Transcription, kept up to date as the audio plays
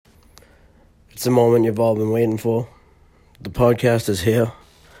It's the moment you've all been waiting for. The podcast is here.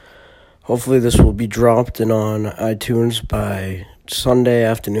 Hopefully this will be dropped and on iTunes by Sunday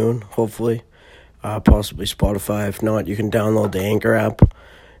afternoon, hopefully. Possibly Spotify. If not, you can download the Anchor app.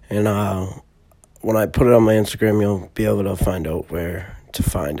 And when I put it on my Instagram, you'll be able to find out where to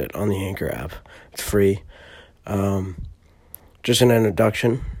find it on the Anchor app. It's free. Just an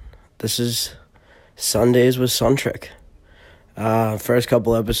introduction. This is Sundays with Suntrick. First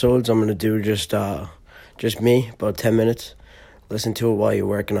couple episodes, I'm going to do just me, about 10 minutes. Listen to it while you're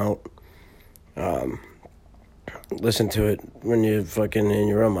working out. Listen to it when you're fucking in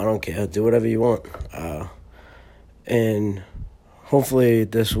your room. I don't care. Do whatever you want. And hopefully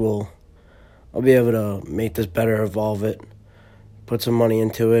I'll be able to make this better, evolve it, put some money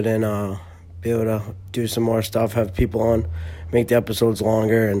into it, and be able to do some more stuff, have people on, make the episodes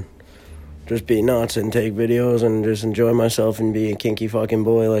longer, and just be nuts and take videos and just enjoy myself and be a kinky fucking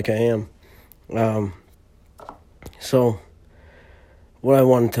boy like I am. So what I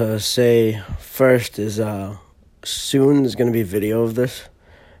wanted to say first is soon there's going to be a video of this,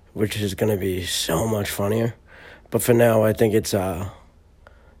 which is going to be so much funnier. But for now, I think it's funny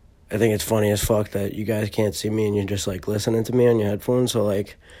as fuck that you guys can't see me and you're just like listening to me on your headphones. So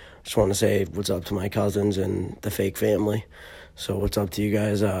like, I just want to say what's up to my cousins and the fake family. So what's up to you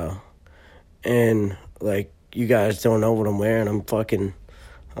guys? And like, you guys don't know what I'm wearing. I'm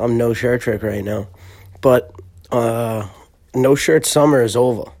no shirt trick right now. But no shirt summer is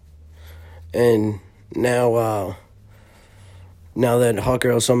over. And now that hot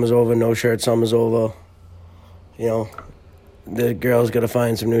girl summer's over, no shirt summer's over, you know, the girl's got to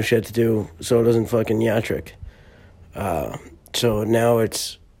find some new shit to do so it doesn't fucking yatrick. So now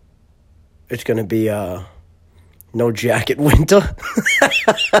it's going to be no jacket winter.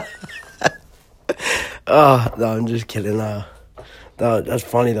 Oh, no, I'm just kidding. That's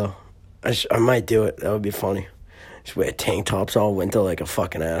funny, though. I might do it. That would be funny. Just wear tank tops all winter like a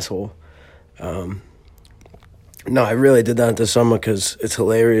fucking asshole. No, I really did that this summer because it's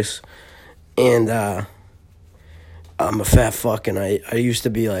hilarious. And I'm a fat fuck, and I used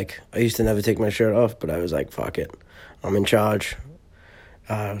to never take my shirt off, but I was like, fuck it. I'm in charge.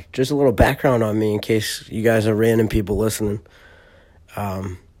 Just a little background on me in case you guys are random people listening.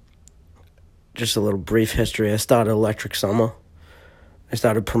 Just a little brief history. I started Electric Summer. I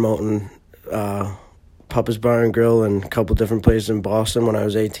started promoting Papa's Bar and Grill in a couple different places in Boston when I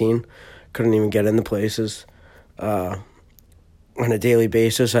was 18. Couldn't even get into places. On a daily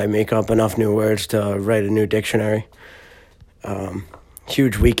basis, I make up enough new words to write a new dictionary.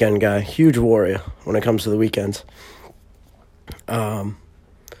 Huge weekend guy. Huge warrior when it comes to the weekends. What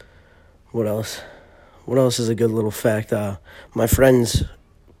else? What else is a good little fact? My friends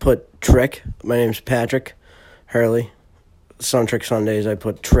put Trick. My name's Patrick Hurley. Suntrick Sundays, I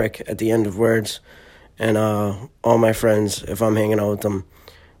put Trick at the end of words. And all my friends, if I'm hanging out with them,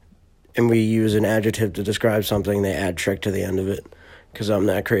 and we use an adjective to describe something, they add Trick to the end of it. Because I'm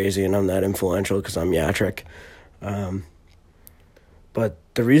that crazy and I'm that influential because I'm yatrick. But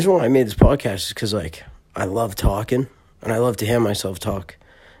the reason why I made this podcast is because, like, I love talking. And I love to hear myself talk.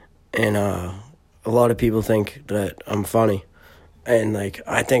 And a lot of people think that I'm funny. And, like,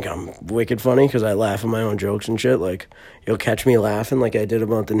 I think I'm wicked funny because I laugh at my own jokes and shit. Like, you'll catch me laughing like I did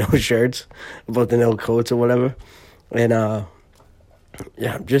about the no shirts, about the no coats or whatever. And,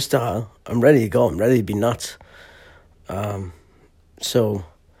 yeah, I'm just, I'm ready to go. I'm ready to be nuts. So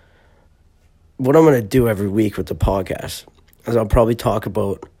what I'm going to do every week with the podcast is I'll probably talk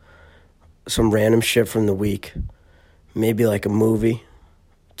about some random shit from the week. Maybe like a movie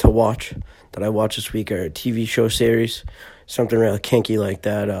to watch that I watched this week, or a TV show series, something really kinky like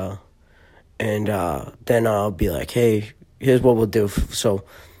that. And then I'll be like, hey, here's what we'll do. So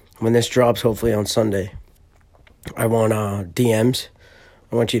when this drops, hopefully on Sunday, I want DMs.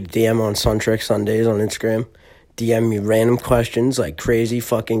 I want you to DM on Suntrick Sundays on Instagram. DM me random questions, like crazy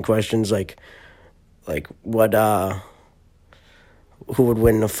fucking questions, like what, who would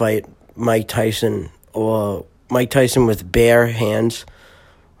win in a fight, Mike Tyson or Mike Tyson with bare hands,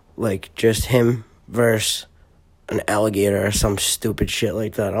 like just him versus an alligator or some stupid shit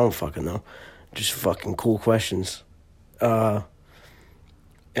like that. I don't fucking know. Just fucking cool questions. And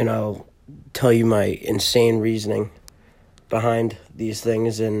I'll tell you my insane reasoning behind these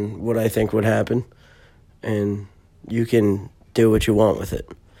things and what I think would happen. And you can do what you want with it.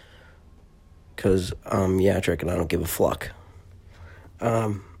 Because I'm yatrick and I don't give a fuck.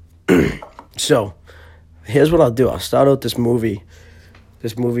 So, here's what I'll do. I'll start out this movie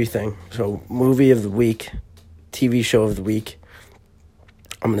thing. So, movie of the week, TV show of the week.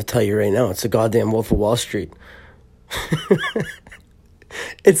 I'm going to tell you right now, it's the goddamn Wolf of Wall Street.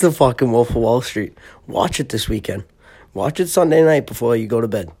 It's the fucking Wolf of Wall Street. Watch it this weekend. Watch it Sunday night before you go to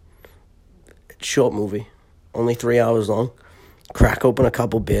bed. It's a short movie. Only 3 hours long. Crack open a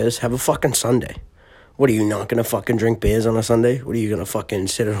couple beers. Have a fucking Sunday. What, are you not gonna fucking drink beers on a Sunday? What, are you gonna fucking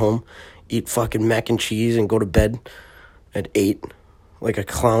sit at home, eat fucking mac and cheese, and go to bed at 8 like a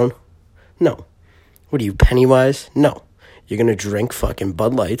clown? No. What are you, Pennywise? No. You're gonna drink fucking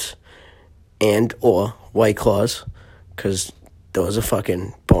Bud Lights and or White Claws, because those are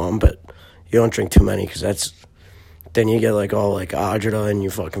fucking bomb, but you don't drink too many, because then you get like all like agita and you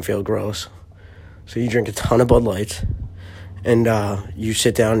fucking feel gross. So you drink a ton of Bud Lights, and you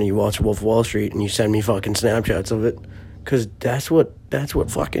sit down and you watch Wolf of Wall Street, and you send me fucking Snapchats of it, because that's what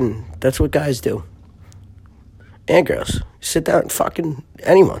guys do. And girls. You sit down and fucking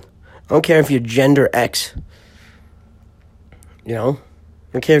anyone. I don't care if you're gender X. You know?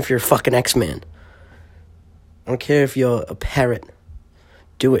 I don't care if you're a fucking X-Man. I don't care if you're a parrot.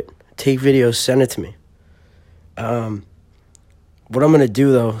 Do it. Take videos, send it to me. What I'm going to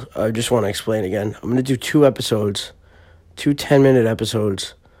do, though, I just want to explain again. I'm going to do 2 episodes, 2 10-minute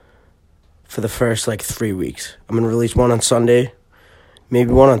episodes for the first, 3 weeks. I'm going to release one on Sunday,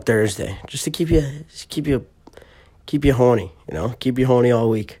 maybe one on Thursday, just to keep you horny, you know? Keep you horny all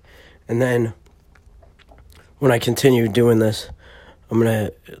week. And then when I continue doing this, I'm going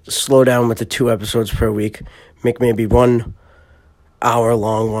to slow down with the 2 episodes per week, make maybe 1 hour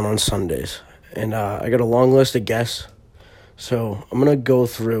long one on Sundays. And I got a long list of guests, so I'm going to go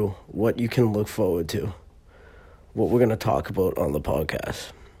through what you can look forward to, what we're going to talk about on the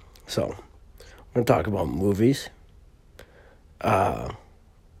podcast. So, I'm going to talk about movies,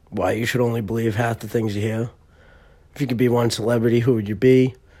 why you should only believe half the things you hear. If you could be one celebrity, who would you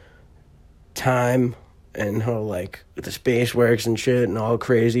be? Time, and how, the space works and shit, and all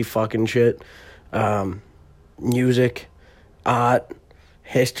crazy fucking shit. Music, art,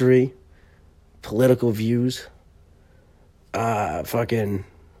 history, political views, fucking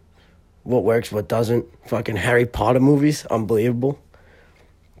what works, what doesn't, fucking Harry Potter movies, unbelievable.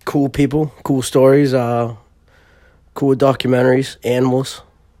 Cool people, cool stories, cool documentaries, animals,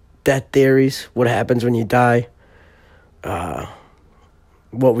 death theories, what happens when you die,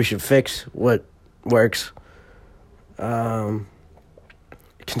 what we should fix, what works,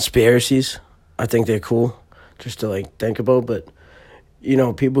 conspiracies. I think they're cool just to think about, but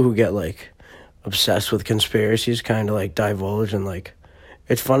people who get obsessed with conspiracies kind of divulge, and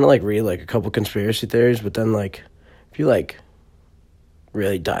it's fun to read a couple conspiracy theories, but then if you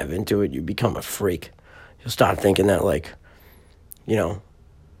really dive into it, you become a freak. You'll start thinking that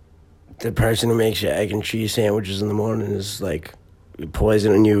the person who makes your egg and cheese sandwiches in the morning is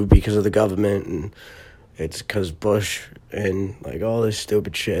poisoning you because of the government, and it's because Bush, and all this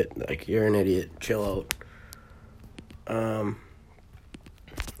stupid shit. You're an idiot. Chill out.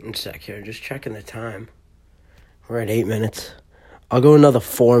 One sec here, just checking the time. We're at 8 minutes. I'll go another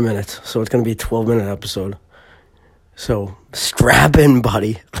 4 minutes, so it's going to be a 12-minute episode. So, strap in,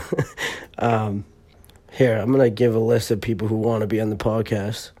 buddy. Here, I'm going to give a list of people who want to be on the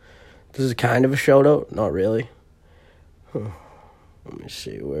podcast. This is kind of a shout-out, not really. Let me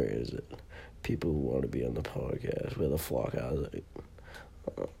see, where is it? People who want to be on the podcast, where the flock is.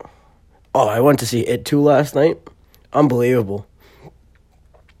 Oh, I went to see It 2 last night. Unbelievable.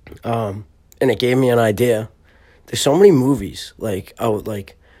 And it gave me an idea. There's so many movies. What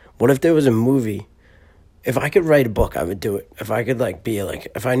if there was a movie? If I could write a book, I would do it. If I could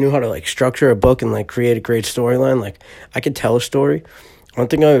if I knew how to structure a book and create a great storyline, I could tell a story. I don't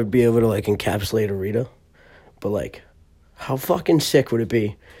think I would be able to encapsulate a reader. But how fucking sick would it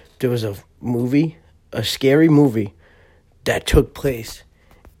be if there was a movie, a scary movie that took place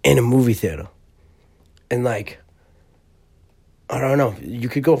in a movie theater? And I don't know. You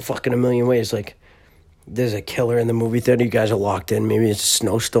could go fucking a million ways. There's a killer in the movie theater. You guys are locked in. Maybe it's a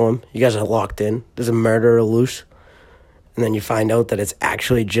snowstorm. You guys are locked in. There's a murderer loose. And then you find out that it's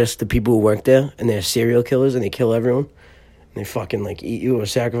actually just the people who work there, and they're serial killers, and they kill everyone. And they fucking, eat you or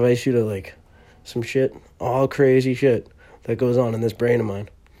sacrifice you to, some shit. All crazy shit that goes on in this brain of mine.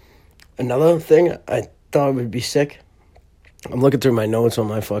 Another thing I thought would be sick. I'm looking through my notes on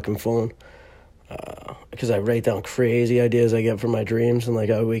my fucking phone. Because I write down crazy ideas I get from my dreams, and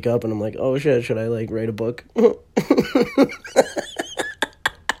I wake up and I'm like, oh shit, should I write a book?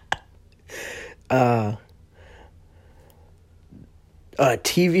 A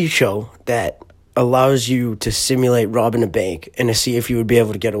TV show that allows you to simulate robbing a bank and to see if you would be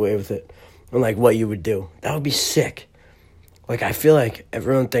able to get away with it, and what you would do. That would be sick. I feel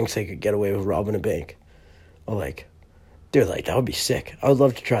everyone thinks they could get away with robbing a bank. Or dude, that would be sick. I would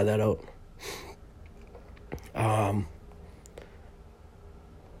love to try that out.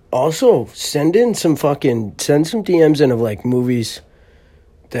 Also, send some DMs in of, like, movies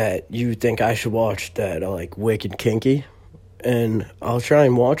that you think I should watch that are, like, wicked kinky. And I'll try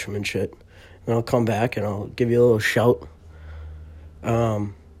and watch them and shit. And I'll come back and I'll give you a little shout.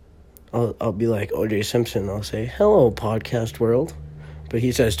 I'll be like O.J. Simpson. I'll say, hello, podcast world. But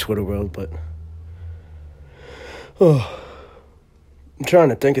he says Twitter world, but... Oh, I'm trying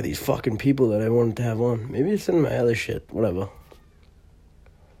to think of these fucking people that I wanted to have on. Maybe it's in my other shit. Whatever.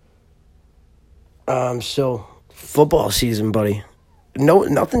 So, football season, buddy. No,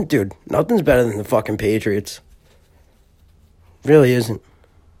 nothing, dude. Nothing's better than the fucking Patriots. Really isn't.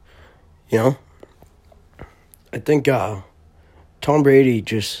 You know? I think, Tom Brady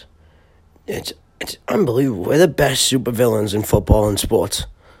just... It's unbelievable. We're the best supervillains in football and sports.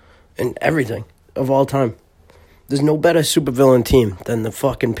 And everything. Of all time. There's no better supervillain team than the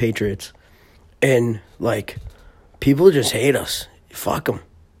fucking Patriots. And, like, people just hate us. Fuck them.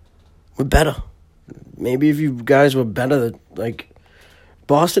 We're better. Maybe if you guys were better, like,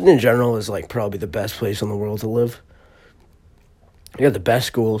 Boston in general is, like, probably the best place in the world to live. You got the best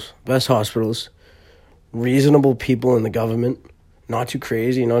schools, best hospitals, reasonable people in the government, not too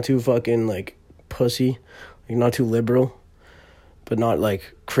crazy, not too fucking, like, pussy, like, not too liberal, but not,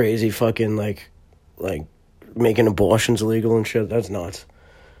 like, crazy fucking, like, making abortions illegal and shit. That's nuts.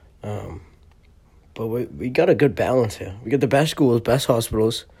 But we got a good balance here. We got the best schools, best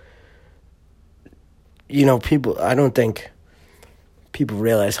hospitals. You know, I don't think people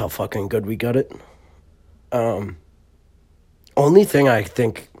realize how fucking good we got it. Only thing I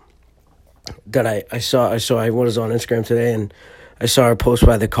think that I saw I was on Instagram today and I saw a post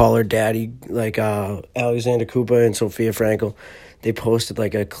by the Caller Daddy, like Alexander Cooper and Sophia Frankel. They posted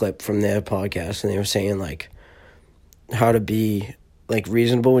like a clip from their podcast and they were saying like how to be like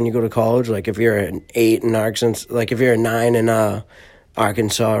reasonable when you go to college. Like if you're an 8 in Arkansas, like if you're a 9 in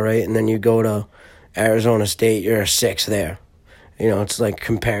Arkansas, right, and then you go to Arizona State, you're a 6 there. You know, it's like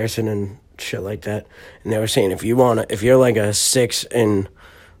comparison and shit like that. And they were saying if you're like a 6 in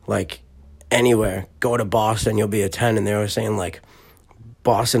like anywhere, go to Boston, you'll be a 10. And they were saying like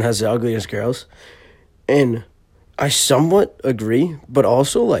Boston has the ugliest girls. And I somewhat agree, but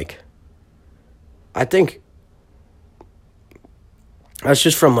also like I think that's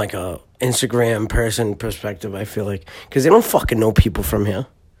just from like a Instagram person perspective, I feel like. Because they don't fucking know people from here.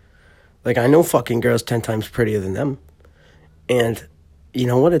 Like, I know fucking girls 10 times prettier than them. And you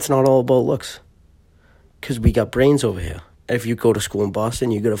know what? It's not all about looks. Because we got brains over here. If you go to school in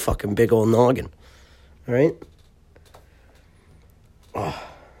Boston, you got a fucking big old noggin. All right? Oh,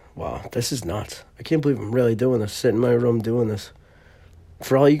 wow. This is nuts. I can't believe I'm really doing this. Sitting in my room doing this.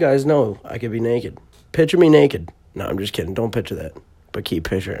 For all you guys know, I could be naked. Picture me naked. No, I'm just kidding. Don't picture that. But keep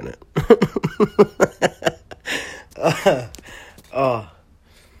picturing it.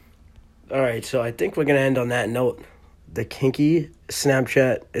 All right, so I think we're going to end on that note. The kinky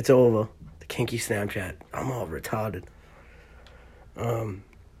Snapchat, it's over. The kinky Snapchat. I'm all retarded. The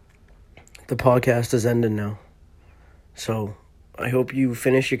podcast is ending now. So I hope you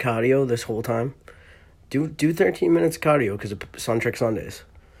finish your cardio this whole time. Do 13 minutes of cardio because of Sun Trick Sundays.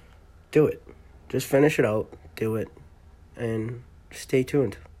 Do it. Just finish it out. Do it. And stay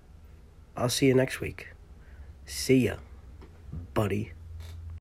tuned. I'll see you next week. See ya, buddy.